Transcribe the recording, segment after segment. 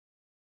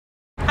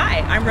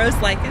I'm Rose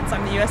Likins.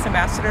 I'm the U.S.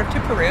 Ambassador to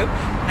Peru,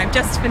 and I've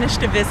just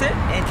finished a visit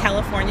in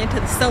California to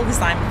the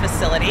Solazyme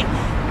facility,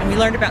 and we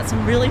learned about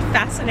some really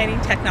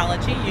fascinating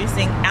technology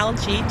using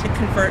algae to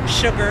convert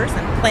sugars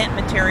and plant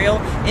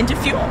material into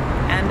fuel,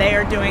 and they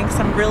are doing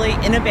some really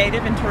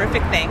innovative and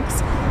terrific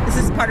things.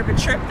 This is part of a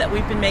trip that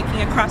we've been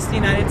making across the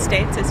United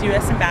States as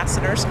U.S.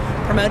 ambassadors,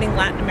 promoting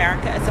Latin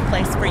America as a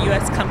place for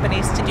U.S.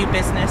 companies to do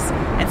business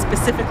and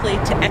specifically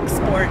to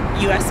export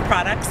U.S.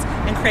 products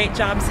and create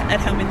jobs at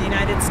home in the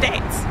United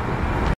States.